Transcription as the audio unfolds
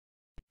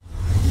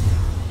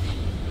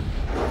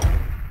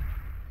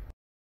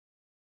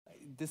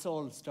this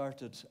all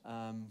started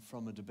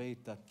from a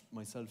debate that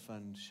myself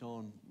and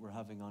Sean were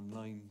having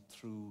online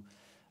through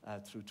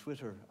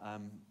Twitter.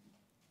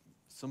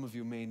 Some of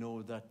you may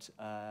know that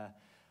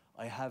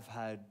I have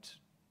had,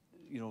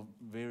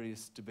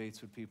 various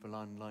debates with people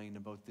online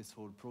about this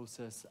whole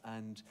process,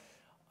 and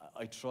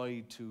I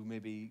tried to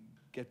maybe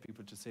get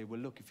people to say, well,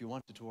 look, if you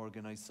wanted to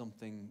organise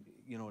something,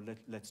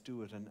 let's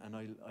do it, and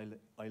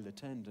I'll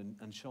attend.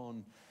 And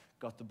Sean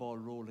got the ball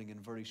rolling in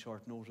very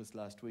short notice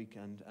last week,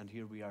 and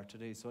here we are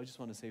today. So I just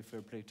want to say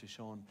fair play to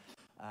Sean,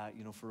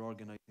 for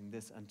organising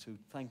this, and to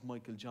thank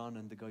Michael, John,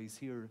 and the guys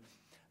here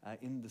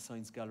in the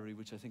Science Gallery,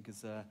 which I think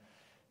is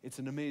it's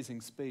an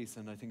amazing space,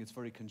 and I think it's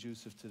very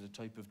conducive to the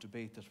type of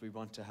debate that we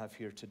want to have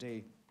here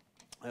today.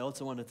 I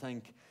also want to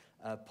thank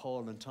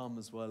Paul and Tom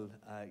as well,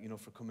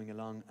 for coming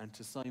along, and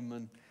to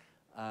Simon.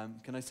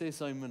 Can I say,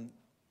 Simon,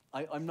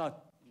 I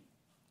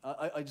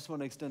just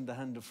want to extend the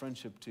hand of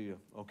friendship to you,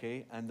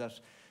 okay? And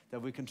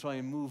that we can try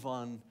and move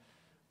on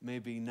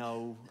maybe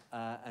now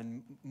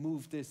and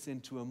move this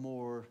into a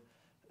more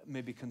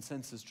maybe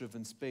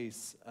consensus-driven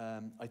space.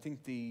 I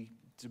think the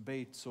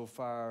debate so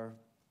far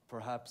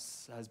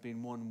perhaps has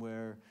been one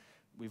where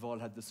we've all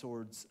had the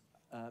swords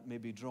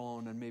maybe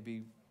drawn, and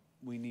maybe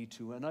we need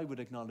to, and I would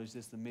acknowledge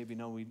this, that maybe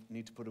now we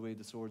need to put away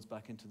the swords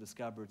back into the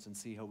scabbards and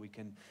see how we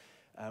can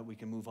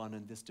move on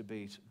in this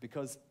debate.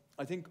 Because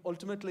I think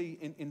ultimately,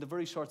 in the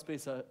very short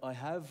space I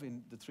have,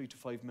 in the 3 to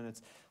 5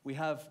 minutes, we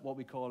have what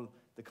we call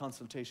the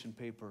consultation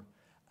paper.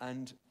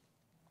 And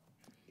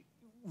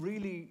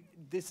really,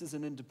 this is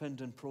an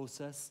independent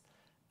process.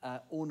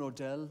 Owen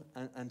O'Dell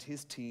and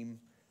his team,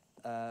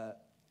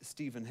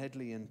 Stephen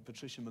Headley and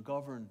Patricia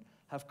McGovern,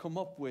 have come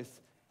up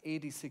with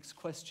 86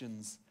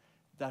 questions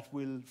that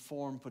will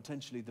form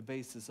potentially the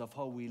basis of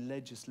how we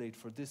legislate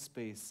for this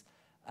space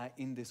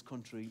in this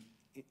country,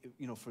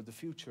 for the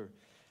future.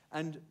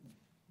 And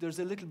there's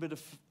a little bit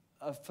of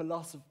a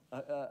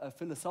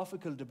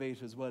philosophical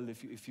debate as well,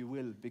 if you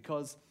will,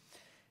 because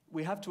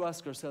we have to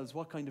ask ourselves,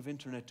 what kind of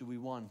internet do we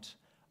want,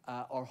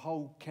 or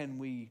how can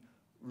we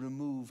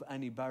remove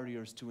any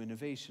barriers to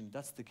innovation?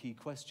 That's the key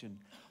question.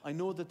 I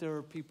know that there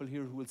are people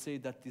here who will say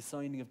that the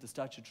signing of the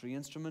statutory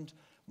instrument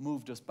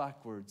moved us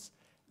backwards,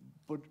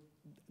 but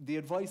the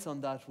advice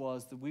on that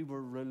was that we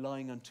were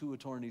relying on 2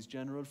 attorneys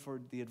general for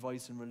the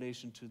advice in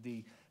relation to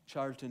the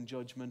Charlton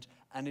judgment,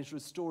 and it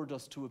restored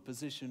us to a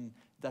position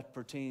that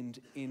pertained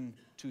in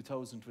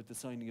 2000 with the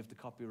signing of the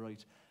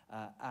Copyright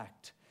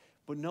Act.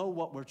 But now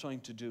what we're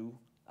trying to do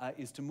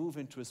is to move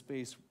into a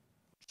space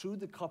through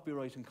the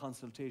copyright and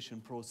consultation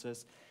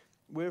process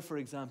where, for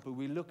example,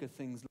 we look at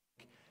things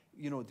like,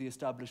 the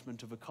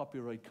establishment of a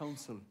copyright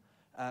council.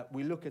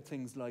 We look at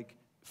things like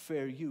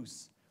fair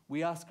use.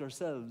 We ask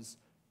ourselves,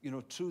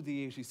 through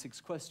the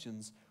 86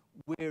 questions,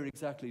 where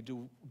exactly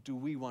do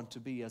we want to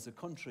be as a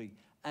country?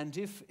 And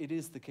if it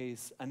is the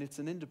case, and it's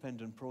an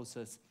independent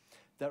process,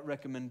 that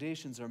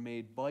recommendations are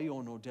made by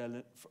Owen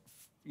O'Dell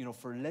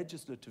for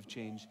legislative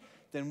change,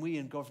 then we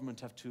in government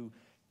have to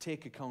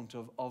take account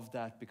of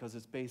that, because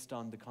it's based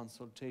on the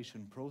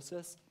consultation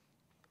process,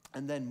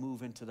 and then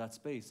move into that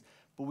space.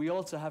 But we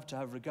also have to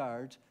have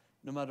regard,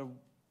 no matter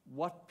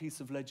what piece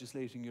of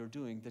legislating you're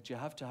doing, that you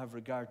have to have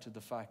regard to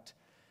the fact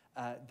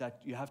that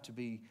you have to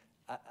be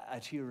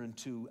adherent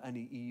to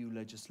any EU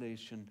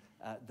legislation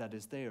that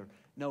is there.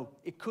 Now,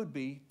 it could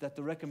be that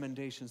the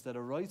recommendations that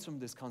arise from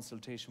this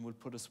consultation will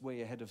put us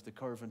way ahead of the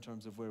curve in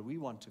terms of where we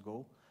want to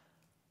go.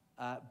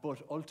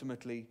 But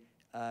ultimately,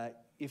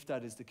 if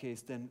that is the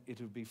case, then it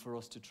would be for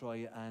us to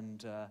try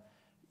and,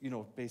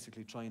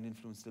 basically try and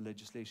influence the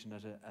legislation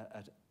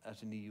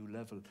at an EU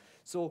level.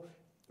 So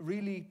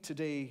really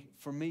today,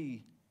 for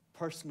me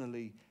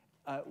personally,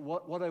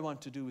 what I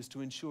want to do is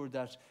to ensure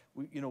that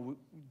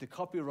the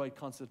copyright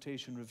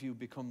consultation review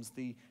becomes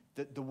the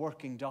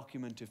working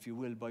document, if you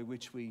will, by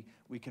which we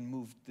can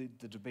move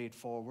the debate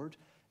forward.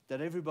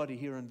 That everybody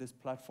here on this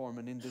platform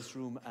and in this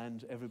room,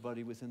 and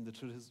everybody within the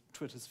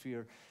Twitter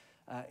sphere,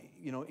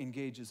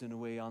 engages in a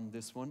way on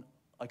this one.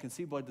 I can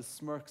see by the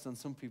smirks on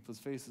some people's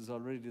faces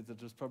already that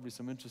there's probably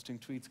some interesting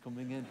tweets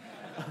coming in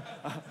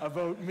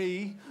about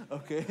me,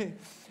 okay?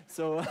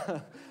 So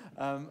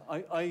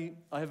I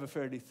have a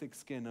fairly thick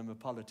skin. I'm a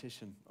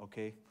politician,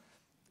 okay?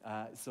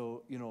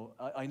 So,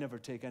 I never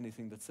take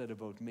anything that's said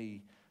about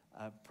me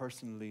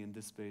personally in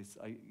this space.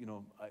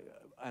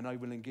 And I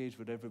will engage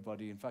with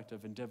everybody. In fact,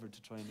 I've endeavored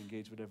to try and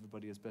engage with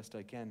everybody as best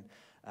I can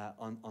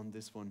on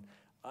this one.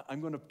 I'm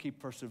going to keep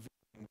persevering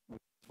with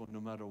this one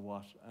no matter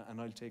what, and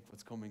I'll take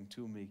what's coming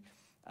to me.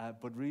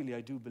 But really,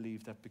 I do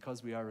believe that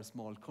because we are a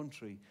small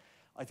country,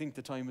 I think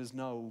the time is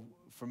now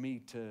for me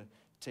to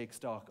take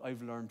stock.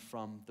 I've learned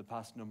from the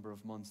past number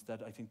of months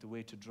that I think the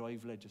way to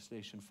drive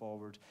legislation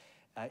forward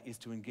is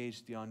to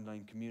engage the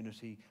online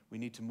community. We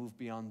need to move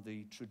beyond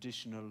the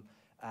traditional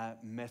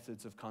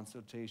methods of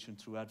consultation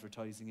through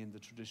advertising in the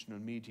traditional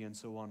media and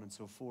so on and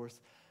so forth.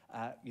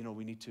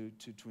 We need to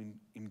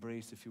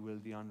embrace, if you will,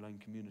 the online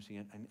community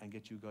and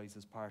get you guys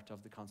as part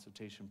of the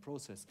consultation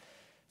process.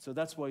 So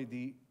that's why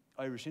the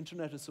Irish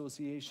Internet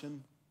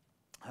Association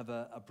have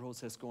a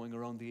process going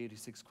around the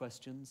 86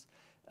 questions.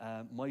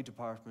 My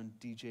department,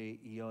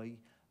 DJEI,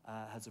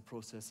 has a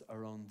process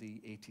around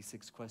the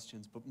 86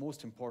 questions, but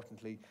most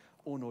importantly,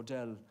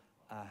 Onodel,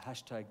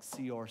 hashtag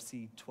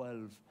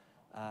CRC12,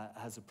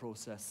 has a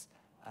process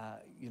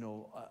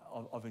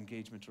of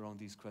engagement around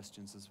these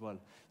questions as well.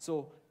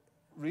 So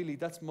really,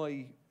 that's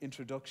my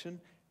introduction.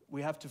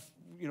 We have to,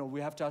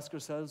 we have to ask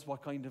ourselves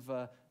what kind of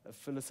a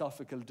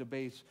philosophical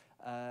debate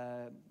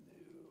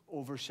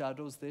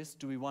overshadows this.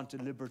 Do we want a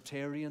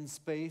libertarian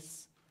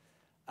space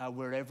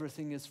where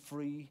everything is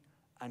free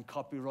and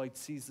copyright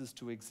ceases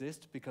to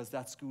exist because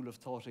that school of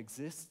thought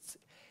exists?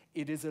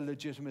 It is a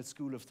legitimate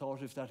school of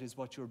thought if that is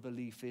what your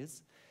belief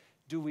is.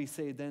 Do we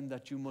say then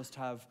that you must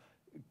have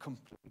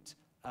complete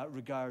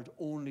regard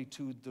only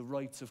to the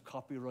rights of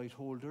copyright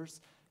holders?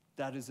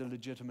 That is a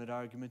legitimate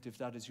argument if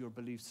that is your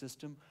belief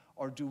system.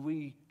 Or do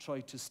we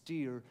try to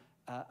steer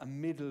a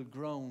middle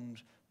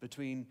ground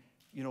between,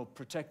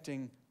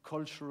 protecting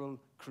cultural,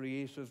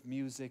 creative,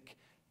 music,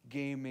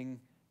 gaming,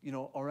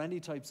 or any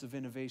types of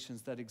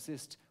innovations that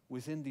exist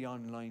within the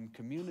online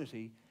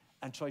community,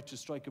 and try to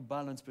strike a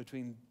balance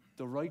between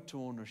the right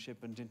to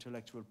ownership and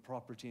intellectual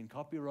property and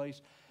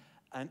copyright,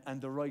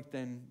 and the right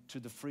then to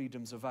the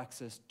freedoms of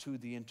access to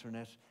the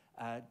internet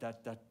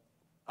that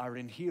are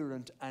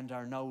inherent and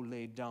are now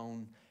laid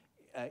down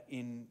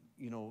in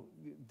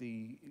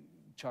the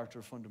Charter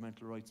of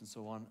Fundamental Rights and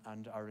so on,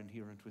 and are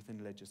inherent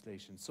within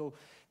legislation. So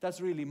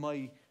that's really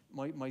my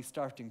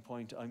starting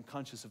point. I'm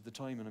conscious of the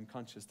time, and I'm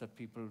conscious that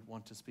people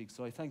want to speak.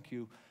 So I thank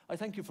you. I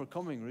thank you for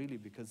coming, really,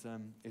 because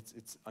I'm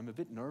a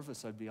bit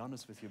nervous, I'll be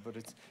honest with you, but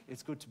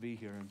it's good to be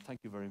here, and thank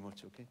you very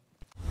much, okay?